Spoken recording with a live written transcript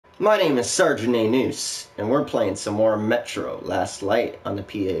My name is Sergeant Anus, and we're playing some more Metro Last Light on the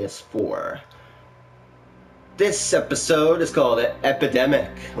PS4. This episode is called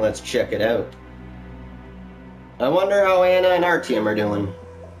Epidemic. Let's check it out. I wonder how Anna and our team are doing.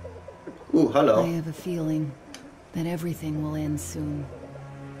 Ooh, hello. I have a feeling that everything will end soon.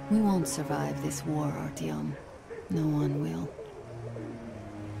 We won't survive this war, Artyom. No one will.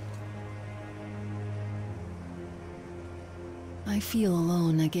 I feel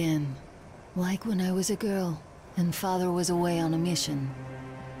alone again, like when I was a girl and father was away on a mission.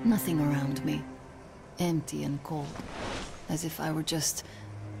 Nothing around me, empty and cold, as if I were just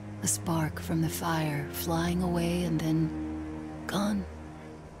a spark from the fire, flying away and then gone.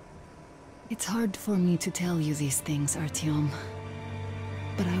 It's hard for me to tell you these things, Artyom,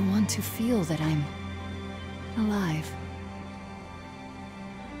 but I want to feel that I'm alive.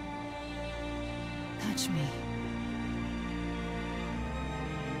 Touch me.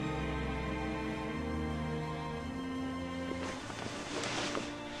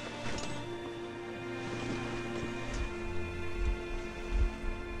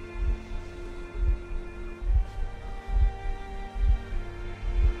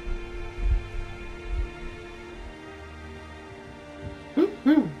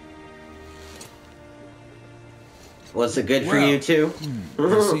 Was it good for you too?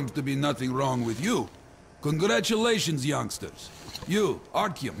 There seems to be nothing wrong with you. Congratulations, youngsters. You,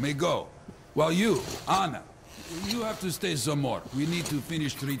 Artyom, may go. While you, Anna, you have to stay some more. We need to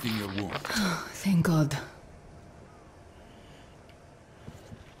finish treating your wound. Thank God.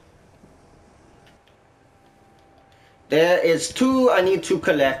 There is two I need to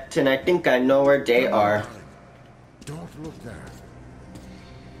collect, and I think I know where they are. Don't look there.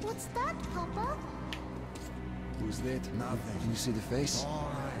 What's that, Papa? Who's that? Nothing. Can you see the face?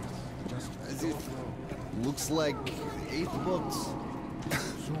 All right. Just as it looks like 8 bucks.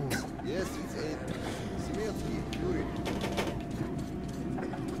 Yes, it's 8. Smeltsky, Yuri.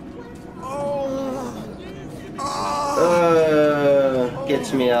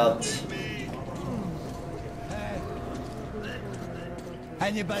 Gets me out.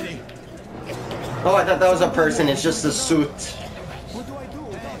 Anybody? Oh, I thought that was a person. It's just a suit. What do I do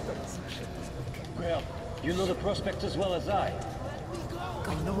about this? Well, you know the prospect as well as I.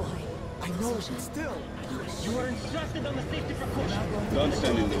 I know, but still. You are instructed on the safety precautions. Don't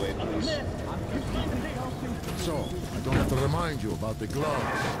stand in the way, please. So, I don't have to remind you about the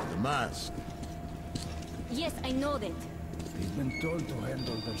gloves, the mask. Yes, I know that. They've been told to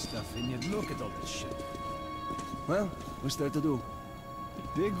handle their stuff, and yet look at all this shit. Well, what's there to do?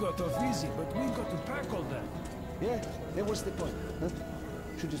 They got off easy, but we got to pack all that. Yeah, then what's the point? Huh?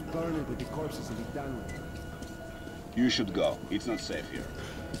 Should just burn it with the corpses and be done with it. You should go. It's not safe here.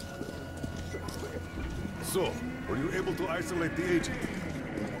 So, were you able to isolate the agent?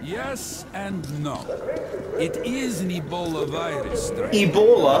 Yes and no. It is an Ebola virus strain.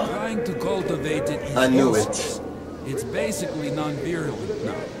 Ebola? Trying to cultivate it is I knew useless. it. It's basically non-virulent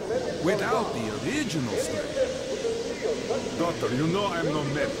now. Without the original strain. Doctor, you know I'm no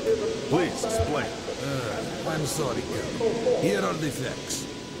medic. Please, explain. I'm sorry, Captain. Here are the facts.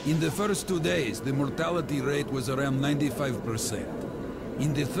 In the first 2 days, the mortality rate was around 95%.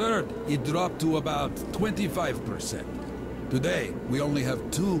 In the third, it dropped to about 25%. Today, we only have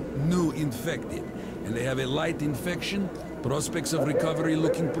 2 new infected, and they have a light infection, prospects of recovery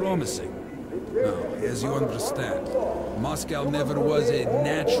looking promising. Now, as you understand, Moscow never was a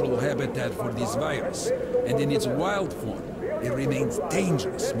natural habitat for this virus, and in its wild form, it remains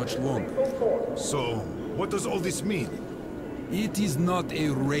dangerous much longer. So, what does all this mean? It is not a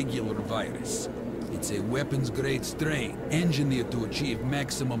regular virus. It's a weapons-grade strain, engineered to achieve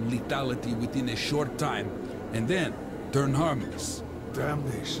maximum lethality within a short time, and then turn harmless.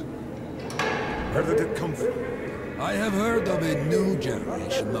 Damnation. Where did it come from? I have heard of a new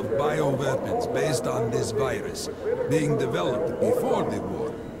generation of bioweapons based on this virus, being developed before the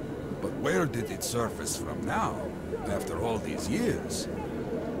war. But where did it surface from now, after all these years?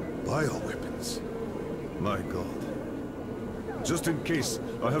 Bioweapons. My God. Just in case,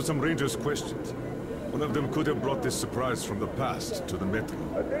 I have some Rangers' questions. One of them could have brought this surprise from the past to the Metro.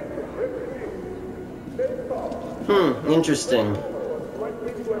 Interesting.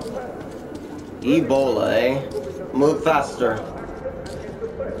 Ebola, eh? Move faster.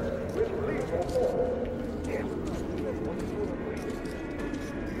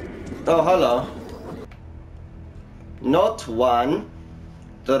 Oh, hello. Not one.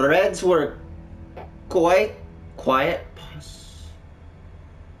 The Reds were quite quiet.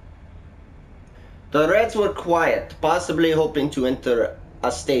 The Reds were quiet, possibly hoping to enter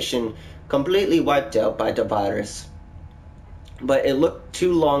a station completely wiped out by the virus. But it looked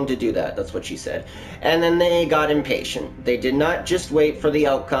too long to do that, that's what she said. And then they got impatient. They did not just wait for the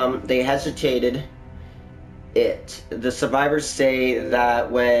outcome, they hesitated it. The survivors say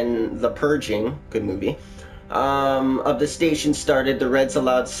that when the purging, good movie, of the station started, the Reds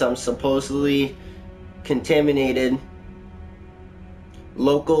allowed some supposedly contaminated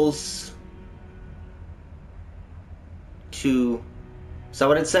locals to... Is that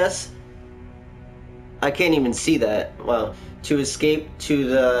what it says? I can't even see that. Well, to escape to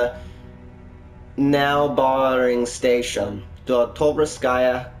the now boring station, the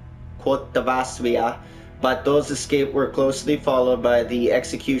Tobrskaya Kotavasvia, but those escaped were closely followed by the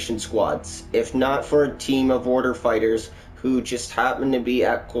execution squads. If not for a team of order fighters who just happened to be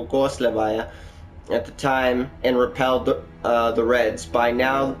at Kokoslavaya at the time and repelled the Reds, by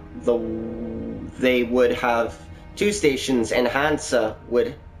now they would have 2 stations and Hansa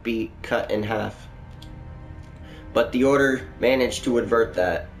would be cut in half. But the order managed to avert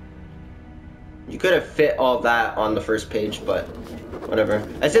that. You could have fit all that on the first page, but whatever.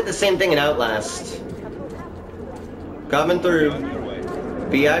 I said the same thing in Outlast. Coming through.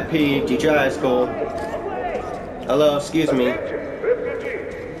 VIP, DJ High School. Hello, excuse me.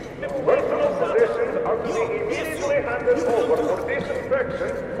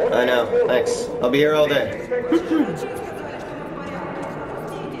 I know, thanks. I'll be here all day.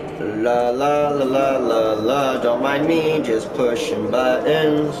 La la la la la la, don't mind me, just pushing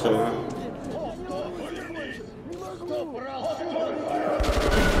buttons.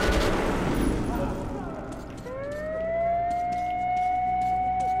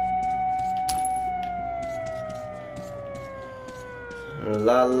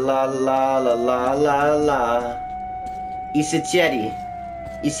 La la la la la la la. Isitieri.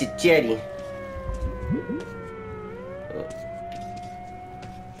 Isitieri.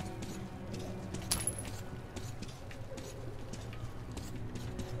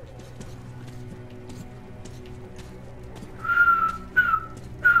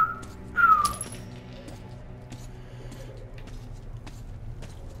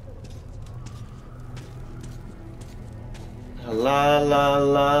 La la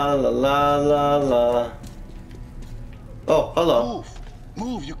la la la la la. Oh, hello. Move!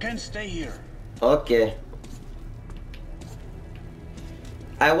 Move! You can't stay here. Okay.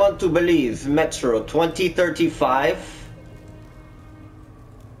 I want to believe Metro 2035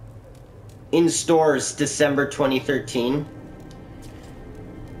 in stores December 2013.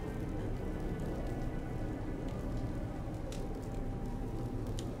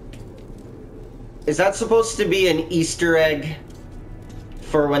 Is that supposed to be an Easter egg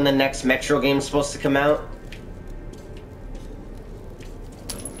for when the next Metro game is supposed to come out?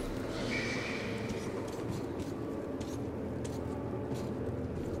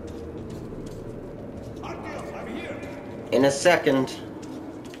 In a second.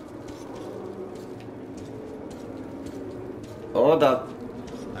 Hold up.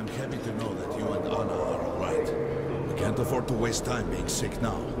 I'm happy to know that you and Anna are alright. We can't afford to waste time being sick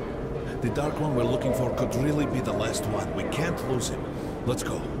now. The Dark One we're looking for could really be the last one. We can't lose him. Let's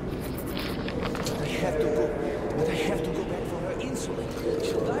go. I have to go. But I have to go back for her insulin.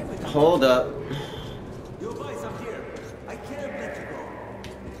 She'll die with... Hold up. You'll buy some here. I can't let you go.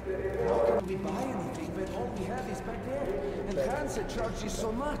 How can we buy anything when all we have is back there? And Hansa charges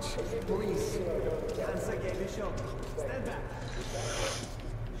so much. Please. Hansa gave you shelter. Stand back.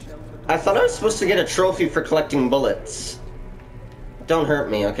 I thought I was supposed to get a trophy for collecting bullets. Don't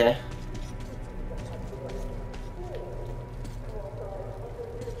hurt me, okay?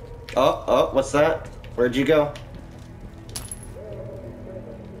 Oh, what's that? Where'd you go?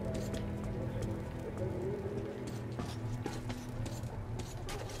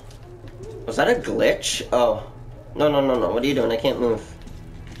 Was that a glitch? Oh. No. What are you doing? I can't move.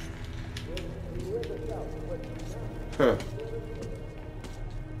 Huh.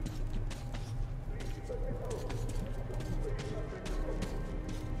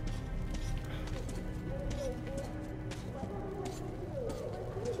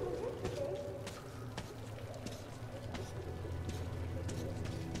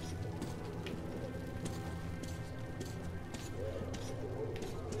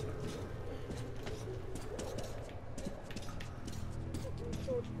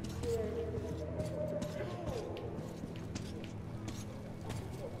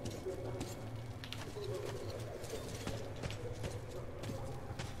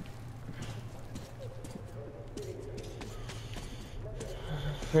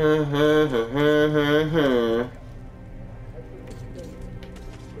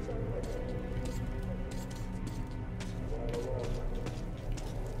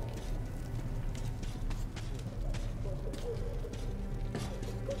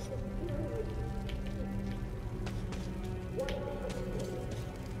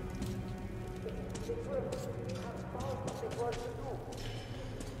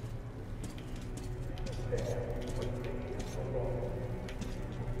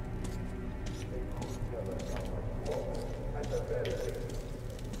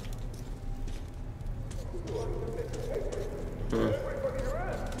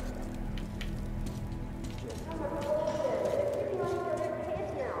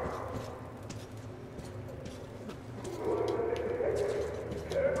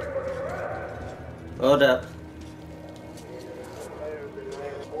 Hold up.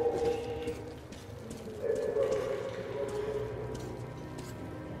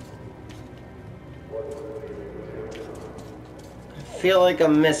 I feel like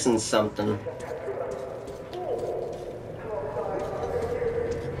I'm missing something.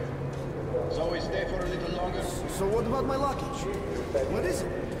 So we stay for a little longer? So what about my luggage? What is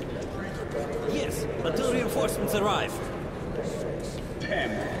it? Yes, until reinforcements arrive.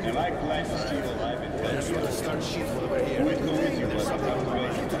 Damn, am I glad to see you alive and healthy. We'd go with you, but I'll have to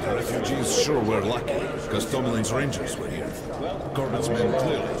wait. The refugees sure were lucky, because Tomlin's Rangers were here. Corbett's men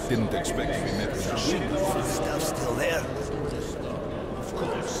clearly didn't expect to be met with machine guns. Stuff still there?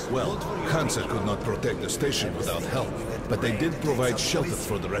 Well, Hansa could not protect the station without help, but they did provide shelter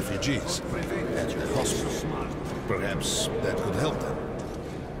for the refugees and the hospital. Perhaps that could help them.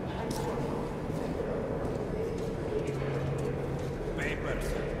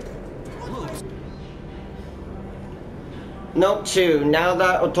 Note 2. Now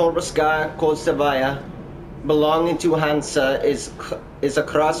that Otorbaska Kosevaya, belonging to Hansa, is a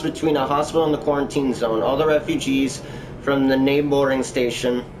cross between a hospital and the quarantine zone. All the refugees from the neighboring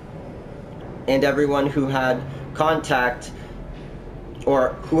station and everyone who had contact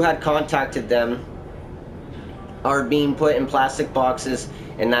or who had contacted them are being put in plastic boxes,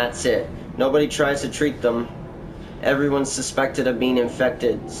 and that's it. Nobody tries to treat them. Everyone's suspected of being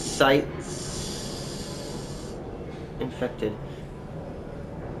infected.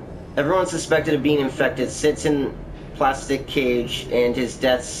 Everyone suspected of being infected sits in plastic cage, and his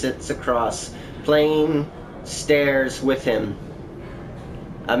death sits across. Playing stares with him.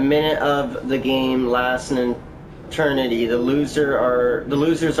 A minute of the game lasts an eternity. The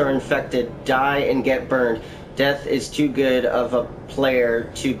losers are infected, die, and get burned. Death is too good of a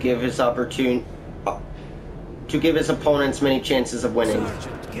player to give his opponents many chances of winning.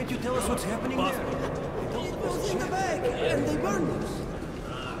 Sergeant, can't you tell us what's happening there? They told us what's in the bag, and they burned us.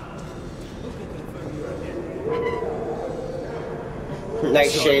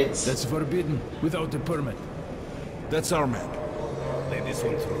 Nice shades. That's forbidden without a permit. That's our man. Lay this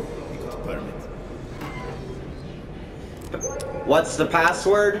one through. He got a permit. What's the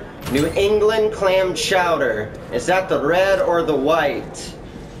password? New England clam chowder. Is that the red or the white?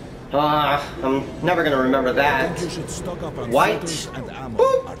 I'm never gonna remember that. I think you should stock up on White. filters and ammo,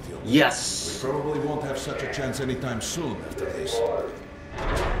 Boop. Artyom. Yes. Probably won't have such a chance anytime soon after this.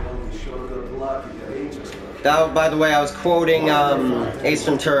 That, by the way, I was quoting Ace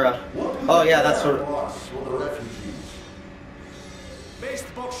Ventura. Oh yeah, that's what.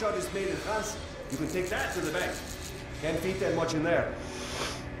 Best buckshot is made in France. You can take that to the bank. Can't fit that much in there.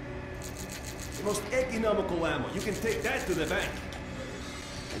 The most economical ammo. You can take that to the bank.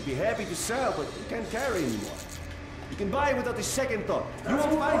 I'd be happy to sell, but you can't carry anymore. You can buy without a second thought. You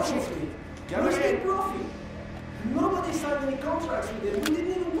won't find cheap. Come again. Profit. Nobody signed any contracts with them. We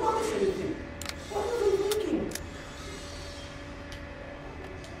didn't even promise anything. What are they thinking?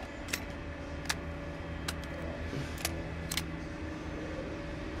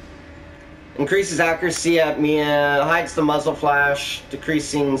 Increases accuracy at Mia, hides the muzzle flash,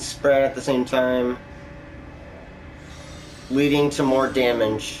 decreasing spread at the same time, leading to more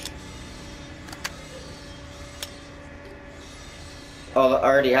damage. Oh, I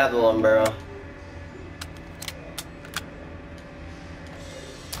already have the long barrel.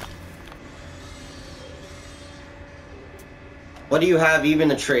 What do you have even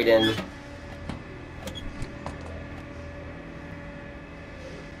to trade in?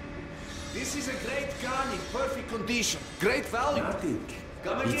 This is a great gun in perfect condition. Great value. Nothing.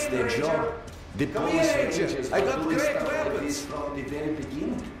 Come It's again, their Ranger. job. The Come police here, Ranger. rangers I got probably great started weapons. this from the very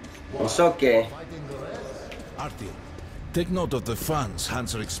beginning. It's okay. Artyom, take note of the funds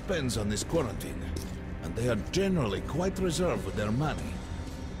Hansa expends on this quarantine. And they are generally quite reserved with their money.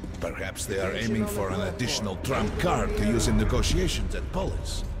 Perhaps they are aiming for an additional trump card to use in negotiations at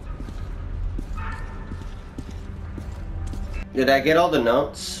Polis. Did I get all the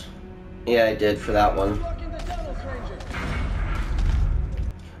notes? Yeah, I did for that one.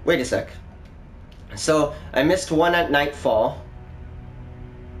 Wait a sec. So, I missed one at nightfall.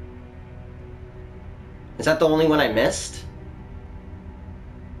 Is that the only one I missed?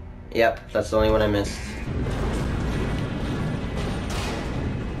 Yep, that's the only one I missed.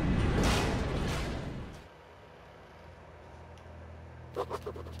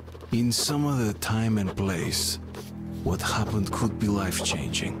 In some other time and place, what happened could be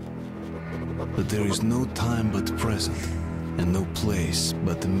life-changing. But there is no time but present, and no place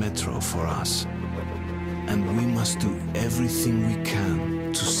but the metro for us. And we must do everything we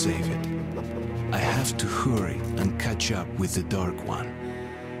can to save it. I have to hurry and catch up with the Dark One.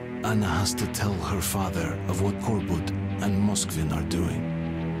 Anna has to tell her father of what Korbut and Moskvin are doing.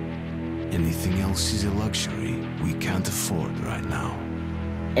 Anything else is a luxury we can't afford right now.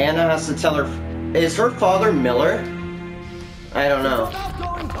 Anna has to tell her... Is her father Miller? I don't know.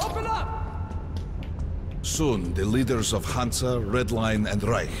 Open up! Soon, the leaders of Hansa, Redline, and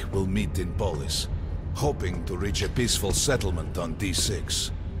Reich will meet in Polis, hoping to reach a peaceful settlement on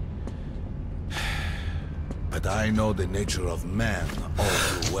D6. But I know the nature of man all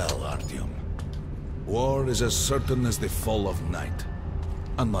too well, Artyom. War is as certain as the fall of night,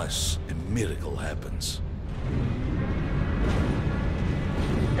 unless a miracle happens.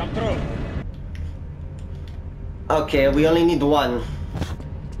 Come through. Okay, we only need one.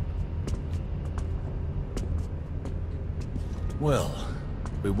 Well,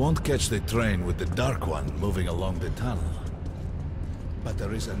 we won't catch the train with the Dark One moving along the tunnel. But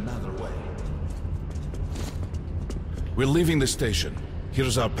there is another way. We're leaving the station.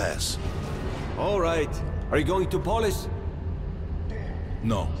 Here's our pass. All right. Are you going to Polis?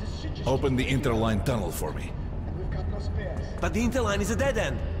 No. Open the interline tunnel for me. But the interline is a dead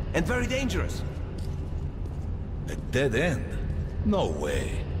end, and very dangerous. A dead end? No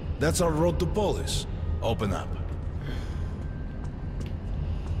way. That's our road to Polis. Open up.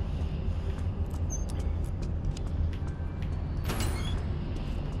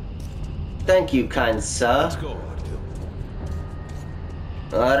 Thank you, kind sir. Let's go, Artyom.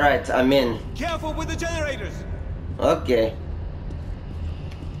 Alright, I'm in. Careful with the generators! Okay.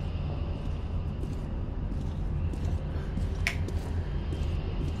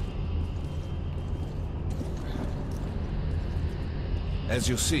 As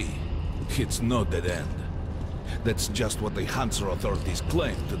you see, it's no dead end. That's just what the Hansa authorities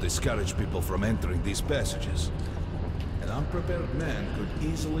claim to discourage people from entering these passages. An unprepared man could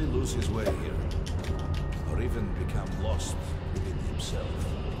easily lose his way here, or even become lost within himself.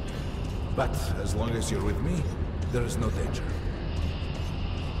 But as long as you're with me, there is no danger.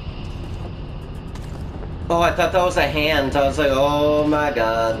 Oh, I thought that was a hand. I was like, oh my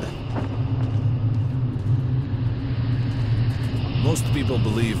god. Most people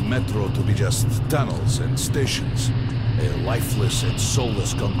believe Metro to be just tunnels and stations, a lifeless and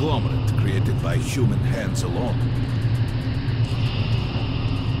soulless conglomerate created by human hands alone.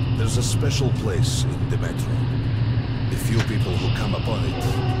 There's a special place in the Metro. The few people who come upon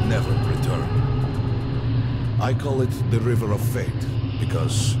it never return. I call it the River of Fate,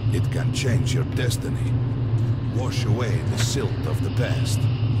 because it can change your destiny, wash away the silt of the past,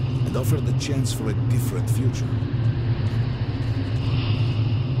 and offer the chance for a different future.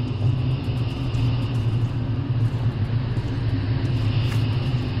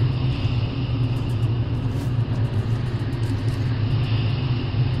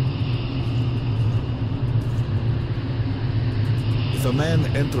 If a man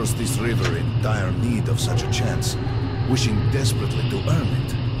enters this river in dire need of such a chance, wishing desperately to earn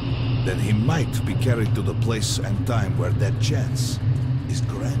it, then he might be carried to the place and time where that chance is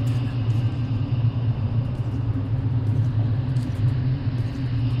granted.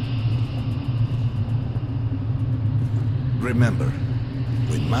 Remember,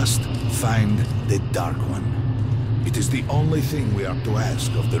 we must find the Dark One. It is the only thing we are to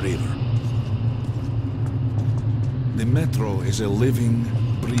ask of the river. The Metro is a living,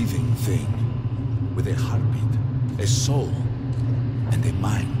 breathing thing, with a heartbeat, a soul, and a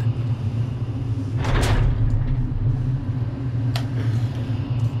mind.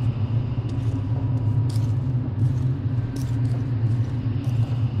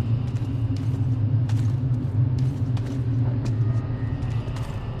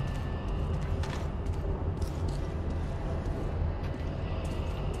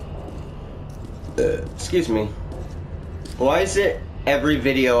 Excuse me. Why is it every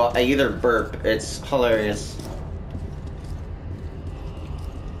video I either burp? It's hilarious.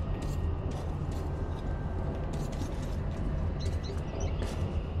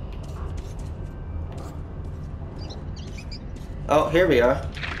 Oh, here we are.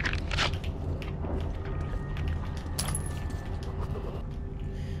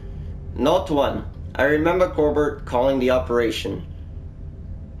 Note 1. I remember Corbett calling the operation.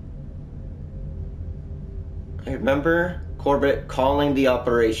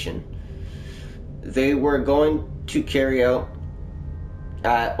 They were going to carry out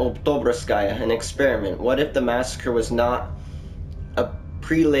at Oktoberskaya an experiment. What if the massacre was not a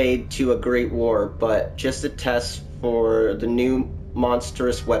prelude to a great war, but just a test for the new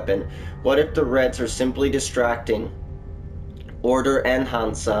monstrous weapon? What if the Reds are simply distracting Order and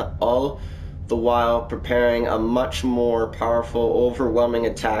Hansa, all the while preparing a much more powerful, overwhelming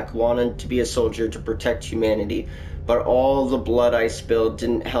attack. Wanted to be a soldier to protect humanity, but all the blood I spilled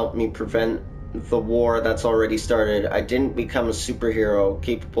didn't help me prevent the war that's already started. I didn't become a superhero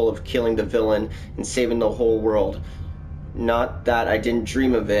capable of killing the villain and saving the whole world. Not that I didn't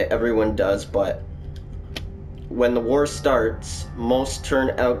dream of it, everyone does, but when the war starts, most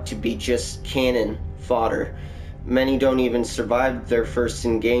turn out to be just cannon fodder. Many don't even survive their first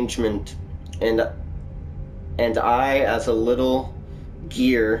engagement, and I, as little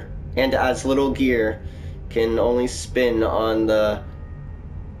gear, can only spin on the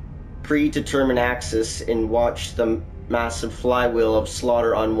predetermined axis and watch the massive flywheel of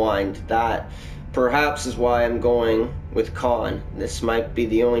slaughter unwind. That perhaps is why I'm going with Khan. This might be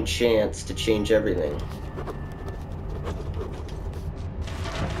the only chance to change everything.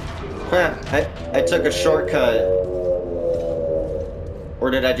 Huh, I took a shortcut. Or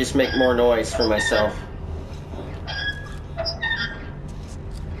did I just make more noise for myself?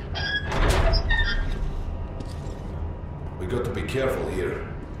 We got to be careful here.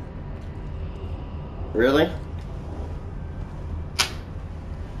 Really?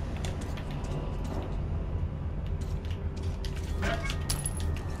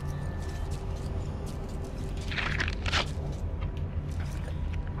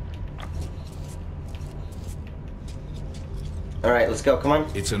 Alright, let's go, come on.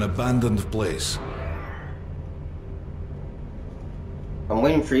 It's an abandoned place. I'm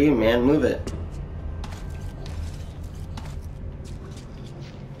waiting for you, man. Move it.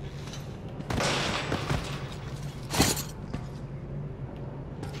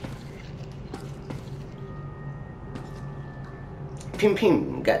 Pim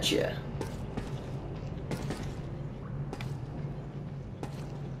pim, gotcha.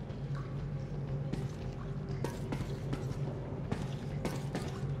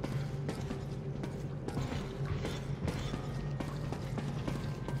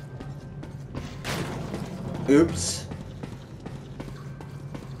 Oops.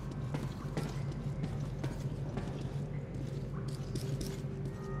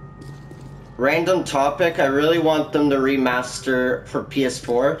 Random topic, I really want them to remaster for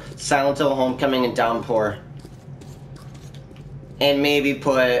PS4 Silent Hill Homecoming and Downpour. And maybe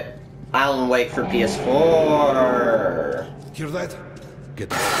put Alan Wake for PS4. Hear that?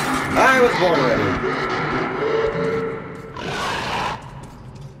 Get I was born ready.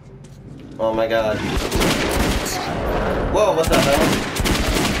 Oh my god. Whoa, what the hell?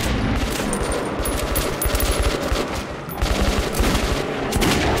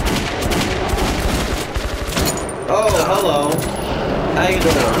 Oh, hello. How you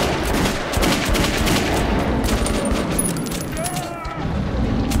doing?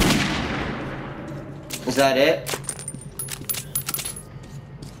 Is that it?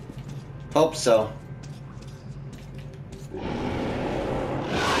 Hope so.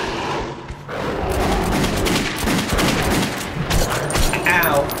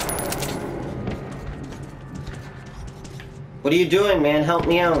 Ow. What are you doing, man? Help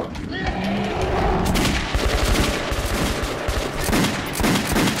me out.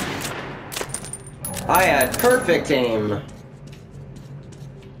 I had perfect aim.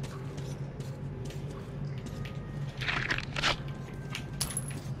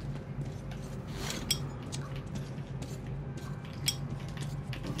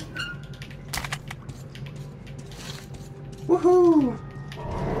 Woohoo!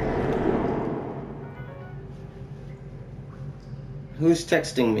 Who's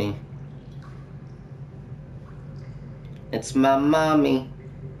texting me? It's my mommy.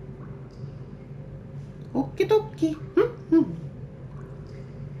 Okie dokie.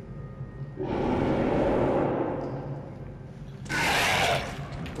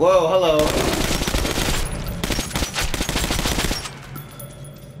 Whoa, hello.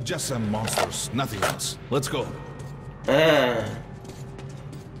 just some monsters, nothing else. Let's go. There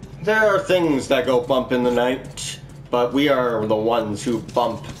are things that go bump in the night, but we are the ones who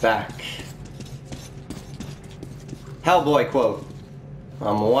bump back. Hellboy quote.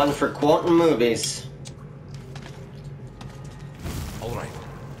 I'm one for quoting movies. Alright.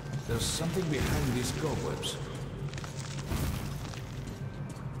 There's something behind these cobwebs.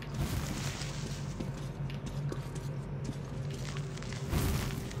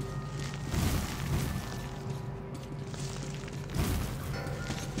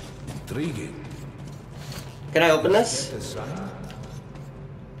 Intriguing. Can I open this?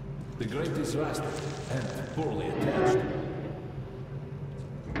 The grate is rusted and poorly attached.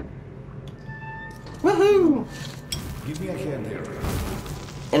 Woohoo! Give me a hand here.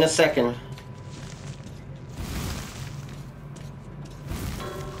 In a second.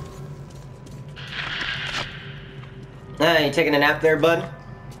 Hey, you taking a nap there, bud?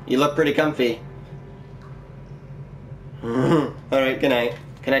 You look pretty comfy. Alright, good night.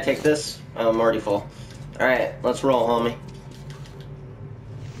 Can I take this? Oh, I'm already full. Alright, let's roll, homie.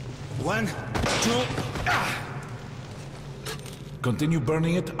 1, 2... Continue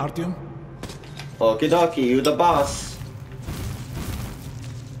burning it, Artyom? Okie dokie, you the boss.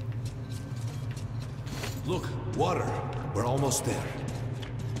 Look, water. We're almost there.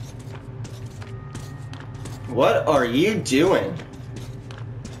 What are you doing?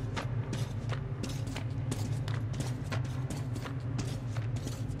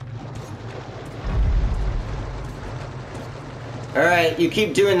 Alright, you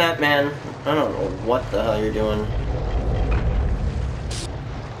keep doing that, man. I don't know what the hell you're doing.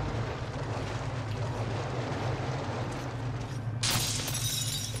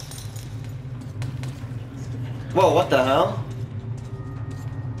 Whoa, what the hell?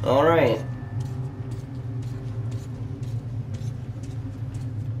 Alright.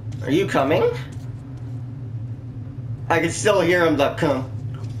 Are you coming? I can still hear him, come.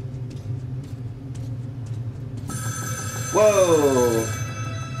 Whoa!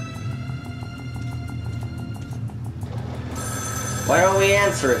 Why don't we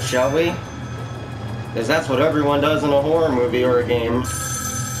answer it, shall we? Because that's what everyone does in a horror movie or a game.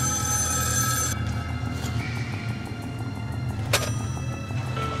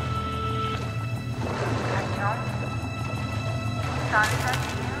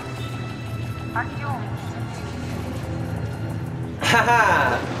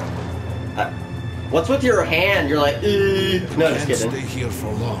 Haha! What's with your hand? You're like, no, just kidding. Can't stay here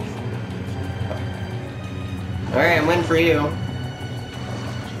for long. Alright, I'm waiting for you.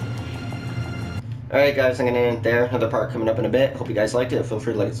 Alright guys, I'm gonna end it there. Another part coming up in a bit. Hope you guys liked it. Feel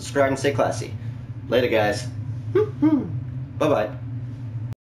free to like and subscribe and stay classy. Later guys. Bye-bye.